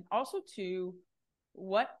 like, and also to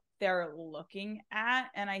what they're looking at.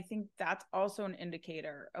 And I think that's also an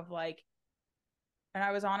indicator of like, and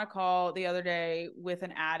I was on a call the other day with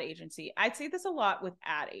an ad agency. I'd say this a lot with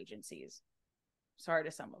ad agencies. Sorry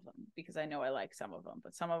to some of them because I know I like some of them,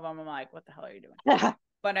 but some of them I'm like, what the hell are you doing?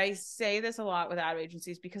 But I say this a lot with ad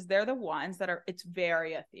agencies because they're the ones that are, it's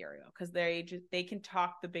very ethereal because they can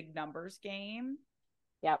talk the big numbers game.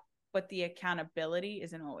 Yep. But the accountability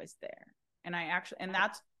isn't always there. And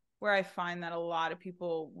that's where I find that a lot of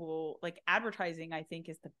people will, like, advertising, I think,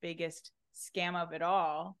 is the biggest scam of it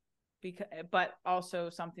all, because, but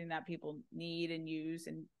also something that people need and use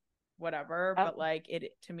and whatever. Yep. But like,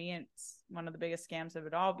 it, to me, it's one of the biggest scams of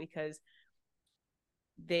it all because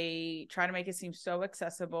they try to make it seem so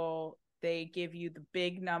accessible. They give you the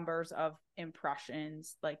big numbers of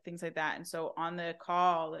impressions, like things like that. And so on the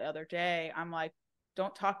call the other day, I'm like,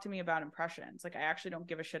 don't talk to me about impressions. Like, I actually don't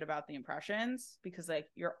give a shit about the impressions because like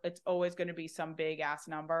it's always going to be some big ass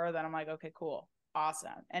number. Then I'm like, okay, cool.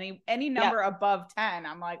 Awesome. Any Yep. number above 10,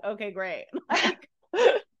 I'm like, okay, great. Like,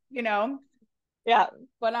 you know, Yeah.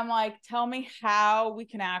 but I'm like, tell me how we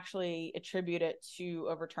can actually attribute it to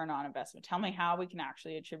a return on investment. Tell me how we can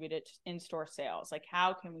actually attribute it to in-store sales. Like,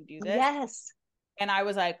 how can we do this? Yes. And I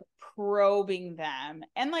was like probing them.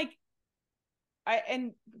 And like,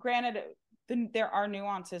 and granted, there are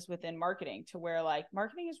nuances within marketing to where like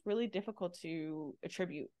marketing is really difficult to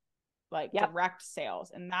attribute like Yep. direct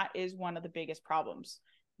sales. And that is one of the biggest problems.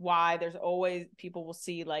 Why there's always, people will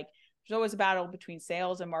see like, there's always a battle between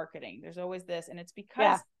sales and marketing. There's always this. And it's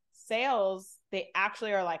because sales, they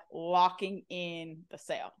actually are like locking in the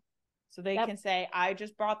sale. So they can say, I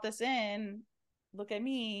just brought this in, look at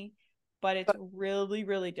me. But it's really,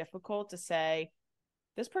 really difficult to say,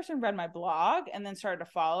 this person read my blog and then started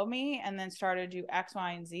to follow me and then started to do X,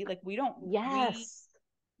 Y, and Z. Like we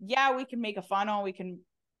can make a funnel, we can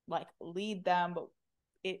like lead them, but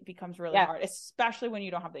it becomes really hard, especially when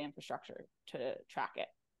you don't have the infrastructure to track it.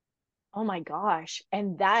 Oh my gosh.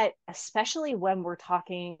 And that, especially when we're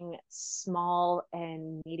talking small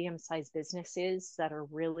and medium-sized businesses that are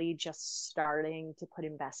really just starting to put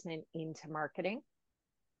investment into marketing.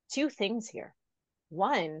 Two things here.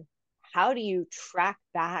 One, how do you track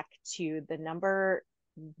back to the number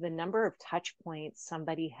of touch points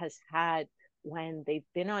somebody has had when they've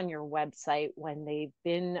been on your website, when they've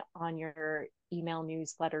been on your email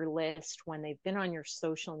newsletter list, when they've been on your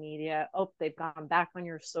social media? Oh, they've gone back on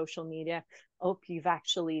your social media. Oh, you've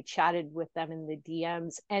actually chatted with them in the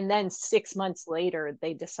DMs. And then 6 months later,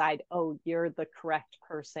 they decide, oh, you're the correct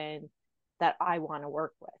person that I want to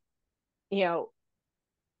work with. You know,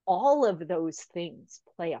 all of those things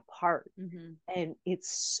play a part. Mm-hmm. And it's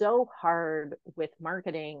so hard with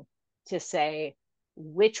marketing to say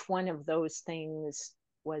which one of those things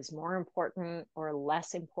was more important or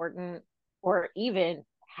less important, or even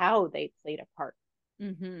how they played a part.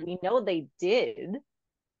 Mm-hmm. We know they did,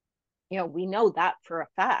 we know that for a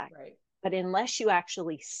fact. Right. But unless you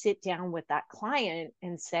actually sit down with that client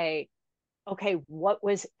and say, okay, what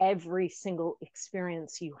was every single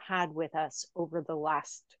experience you had with us over the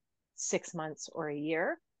last 6 months or a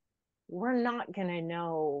year, we're not going to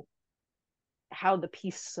know how the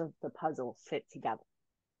pieces of the puzzle fit together.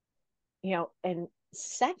 And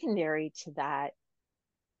secondary to that,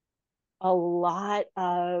 a lot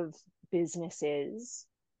of businesses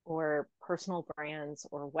or personal brands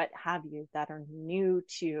or what have you that are new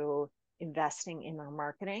to investing in their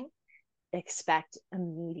marketing expect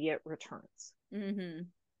immediate returns. Mm-hmm.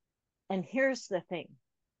 And here's the thing,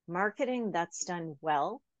 marketing that's done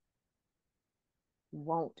well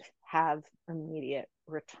won't have immediate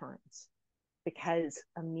returns, because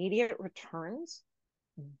immediate returns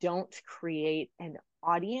don't create an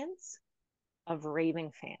audience of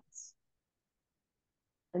raving fans.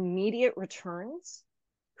 Immediate returns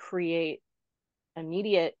create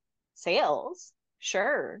immediate sales,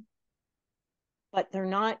 sure, but they're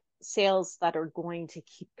not sales that are going to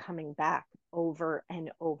keep coming back over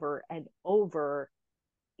and over and over,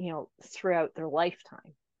 throughout their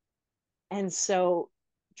lifetime. And so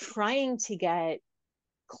trying to get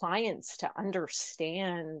clients to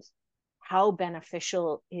understand how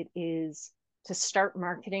beneficial it is to start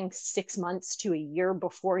marketing 6 months to a year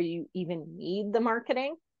before you even need the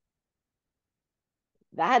marketing,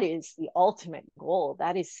 that is the ultimate goal.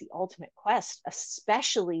 That is the ultimate quest,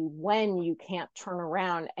 especially when you can't turn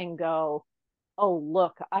around and go, oh,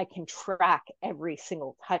 look, I can track every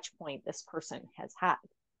single touch point this person has had.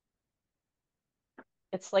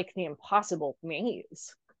 It's like the impossible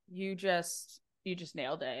maze. You just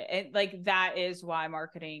nailed it. And like, that is why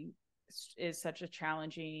marketing is such a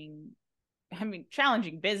challenging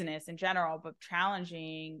business in general, but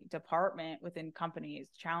challenging department within companies,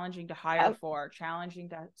 challenging to hire for, challenging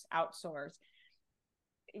to outsource.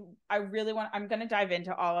 I'm going to dive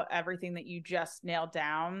into everything that you just nailed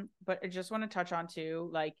down, but I just want to touch on too,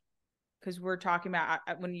 like, because we're talking about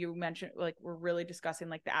when you mentioned, like, we're really discussing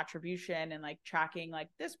like the attribution and like tracking, like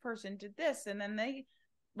this person did this and then they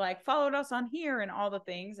like followed us on here and all the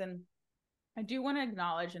things. And I do want to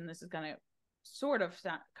acknowledge, and this is going to sort of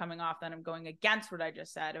coming off that I'm going against what I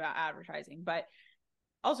just said about advertising, but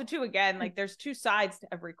also too, again, like there's two sides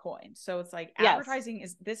to every coin. So it's like advertising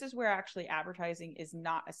this is where actually advertising is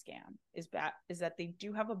not a scam, is that they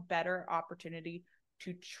do have a better opportunity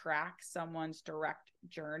to track someone's direct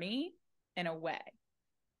journey in a way,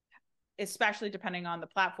 especially depending on the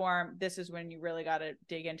platform. This is when you really got to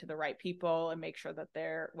dig into the right people and make sure that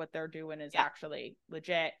what they're doing is actually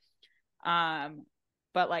legit.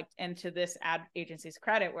 But like, and to this ad agency's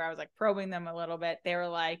credit, where I was like probing them a little bit, they were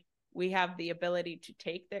like, we have the ability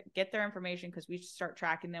to get their information, because we start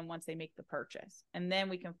tracking them once they make the purchase, and then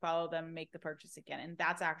we can follow them and make the purchase again. And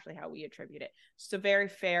that's actually how we attribute it. It's a very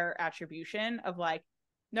fair attribution of like,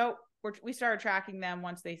 nope, we started tracking them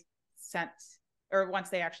once they once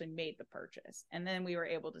they actually made the purchase, and then we were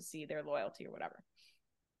able to see their loyalty or whatever.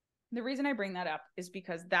 The reason I bring that up is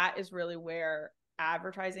because that is really where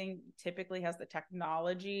advertising typically has the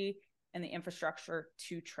technology and the infrastructure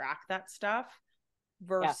to track that stuff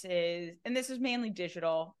versus, and this is mainly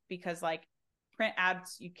digital, because like print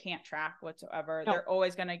ads, you can't track whatsoever. No. You're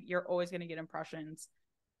always going to get impressions.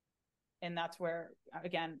 And that's where,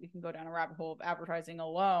 again, we can go down a rabbit hole of advertising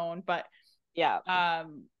alone, but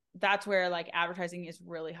that's where like advertising is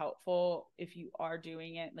really helpful. If you are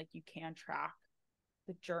doing it, like you can track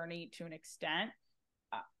the journey to an extent.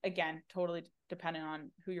 again, totally dependent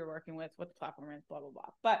on who you're working with, what the platform is, blah, blah, blah.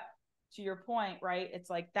 But to your point, right, it's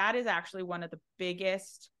like that is actually one of the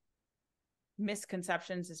biggest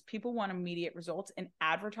misconceptions is people want immediate results, and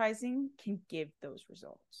advertising can give those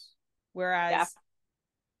results. Whereas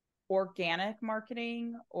organic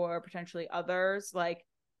marketing or potentially others like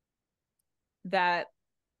that,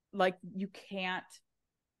 like you can't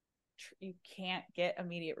get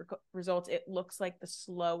immediate results. It looks like the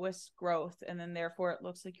slowest growth, and then therefore it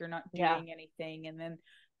looks like you're not doing anything, and then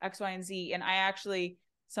X, Y, and Z. And I actually,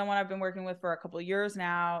 someone I've been working with for a couple of years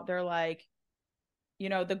now, they're like, you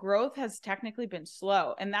know, the growth has technically been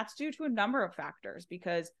slow, and that's due to a number of factors,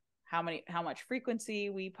 because how much frequency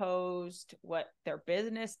we post, what their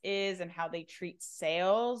business is, and how they treat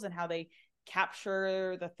sales, and how they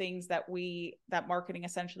capture the things that marketing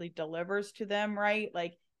essentially delivers to them, right?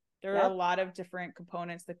 Like there are a lot of different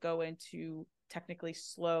components that go into technically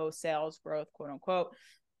slow sales growth, quote unquote.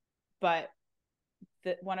 But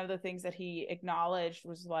one of the things that he acknowledged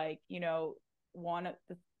was like, you know,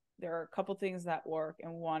 there are a couple things that work,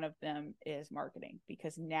 and one of them is marketing,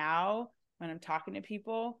 because now when I'm talking to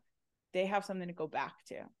people, they have something to go back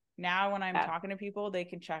to. Now when I'm talking to people, they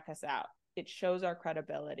can check us out. It shows our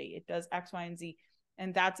credibility. It does X, Y, and Z.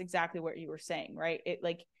 And that's exactly what you were saying, right? It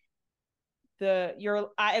like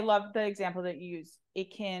I love the example that you use.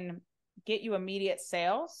 It can get you immediate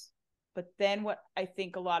sales, but then what I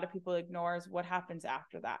think a lot of people ignore is what happens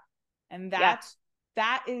after that. And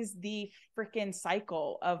that is the freaking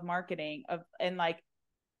cycle of marketing and like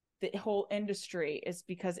the whole industry, is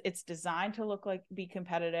because it's designed to be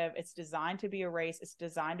competitive. It's designed to be a race. It's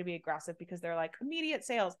designed to be aggressive, because they're like immediate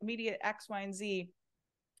sales, immediate X, Y, and Z.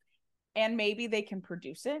 And maybe they can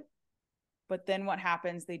produce it, but then what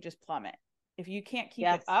happens? They just plummet. If you can't keep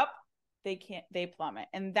it up, they plummet.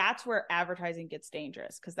 And that's where advertising gets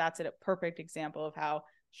dangerous, because that's a perfect example of how,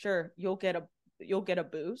 sure, you'll get a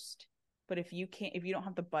boost, but if you don't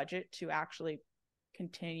have the budget to actually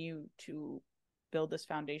continue to build this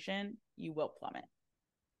foundation, you will plummet.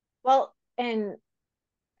 Well, and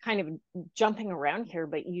kind of jumping around here,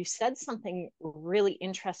 but you said something really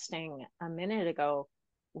interesting a minute ago,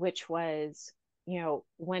 which was, you know,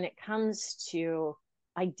 when it comes to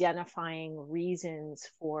identifying reasons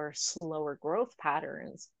for slower growth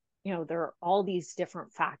patterns, you know, there are all these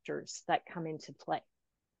different factors that come into play.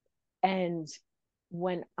 And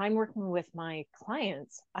when I'm working with my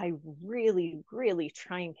clients, I really, really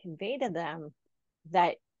try and convey to them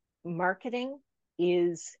that marketing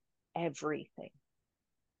is everything.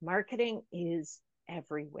 Marketing is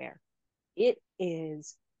everywhere. It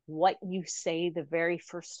is what you say the very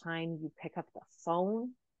first time you pick up the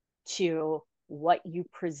phone, to what you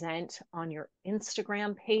present on your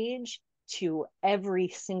Instagram page, to every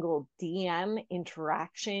single DM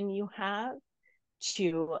interaction you have,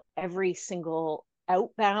 to every single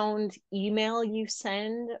outbound email you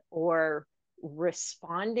send or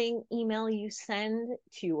responding email you send,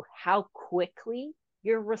 to how quickly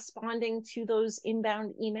you're responding to those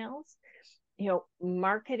inbound emails. You know,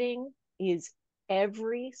 marketing is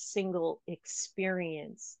every single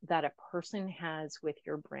experience that a person has with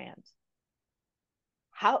your brand.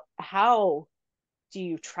 How do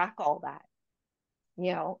you track all that?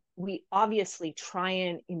 You know, we obviously try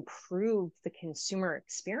and improve the consumer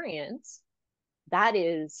experience. That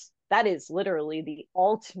is literally the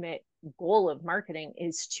ultimate goal of marketing,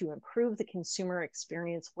 is to improve the consumer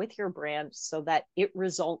experience with your brand so that it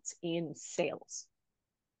results in sales.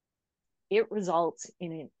 It results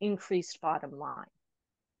in an increased bottom line.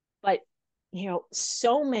 But, you know,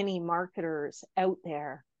 so many marketers out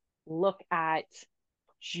there look at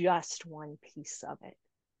just one piece of it.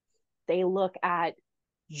 They look at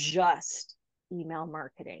just email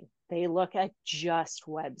marketing. They look at just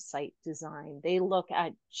website design. They look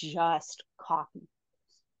at just copy,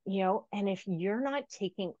 you know, and if you're not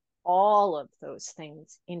taking all of those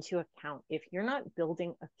things into account, if you're not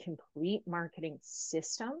building a complete marketing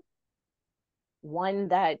system, one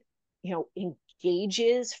that, you know,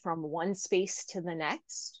 engages from one space to the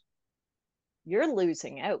next, you're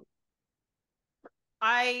losing out.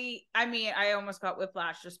 I mean, I almost got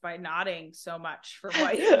whiplash just by nodding so much for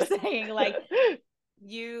what you're saying. Like,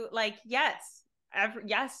 yes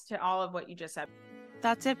to all of what you just said.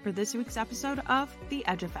 That's it for this week's episode of The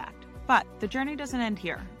Edge Effect. But the journey doesn't end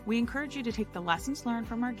here. We encourage you to take the lessons learned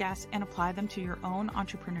from our guests and apply them to your own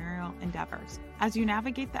entrepreneurial endeavors. As you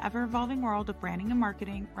navigate the ever-evolving world of branding and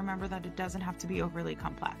marketing, remember that it doesn't have to be overly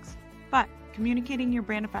complex. But communicating your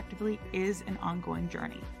brand effectively is an ongoing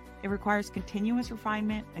journey. It requires continuous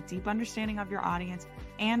refinement, a deep understanding of your audience,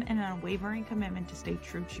 and an unwavering commitment to stay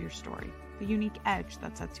true to your story, the unique edge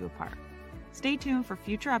that sets you apart. Stay tuned for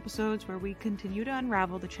future episodes where we continue to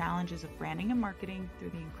unravel the challenges of branding and marketing through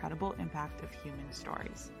the incredible impact of human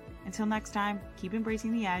stories. Until next time, keep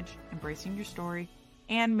embracing the edge, embracing your story,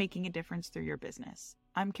 and making a difference through your business.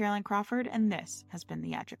 I'm Caroline Crawford, and this has been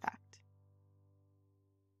The Edge Effect.